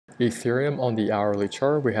Ethereum on the hourly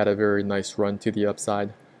chart, we had a very nice run to the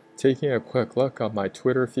upside. Taking a quick look at my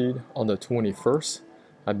Twitter feed on the 21st,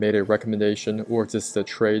 I made a recommendation or just a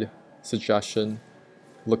trade suggestion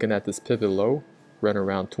looking at this pivot low, ran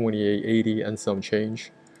around 28.80 and some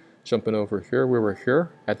change. Jumping over here, we were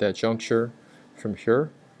here at that juncture. From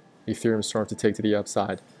here, Ethereum started to take to the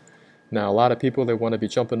upside. Now a lot of people, they want to be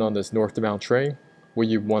jumping on this northbound train. What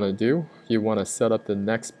you want to do, you want to set up the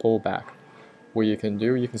next pullback. What you can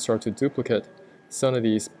do, you can start to duplicate some of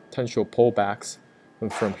these potential pullbacks.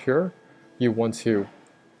 And from here, you want to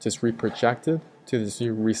just reproject it to this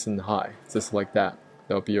new recent high, just like that.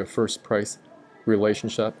 That'll be your first price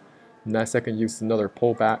relationship. Next, I can use another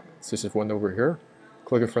pullback, such as one over here.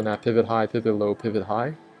 Clicking from that pivot high, pivot low, pivot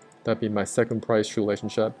high. That'd be my second price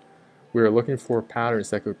relationship. We are looking for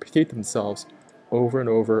patterns that could repeat themselves over and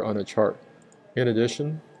over on a chart. In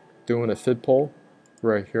addition, doing a fib pull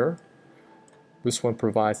right here. This one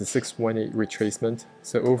provides a 618 retracement.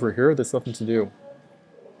 So over here, there's nothing to do.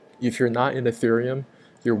 If you're not in Ethereum,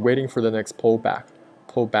 you're waiting for the next pullback.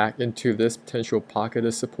 Pull back into this potential pocket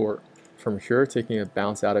of support. From here, taking a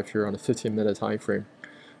bounce out of here on a 15-minute time frame.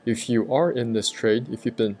 If you are in this trade, if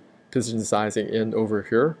you've been position sizing in over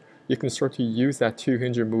here, you can start to use that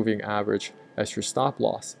 200 moving average as your stop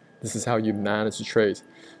loss. This is how you manage the trade.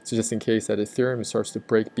 So just in case that Ethereum starts to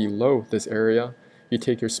break below this area, you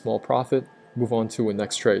take your small profit, move on to a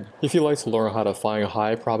next trade. If you'd like to learn how to find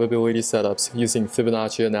high probability setups using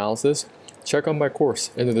Fibonacci analysis, check out my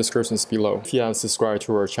course in the descriptions below. If you haven't subscribed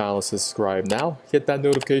to our channel, subscribe now. Hit that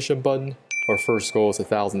notification button. Our first goal is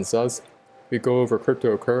 1,000 subs. We go over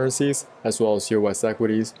cryptocurrencies as well as US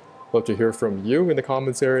equities. Love to hear from you in the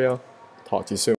comments area. Talk to you soon.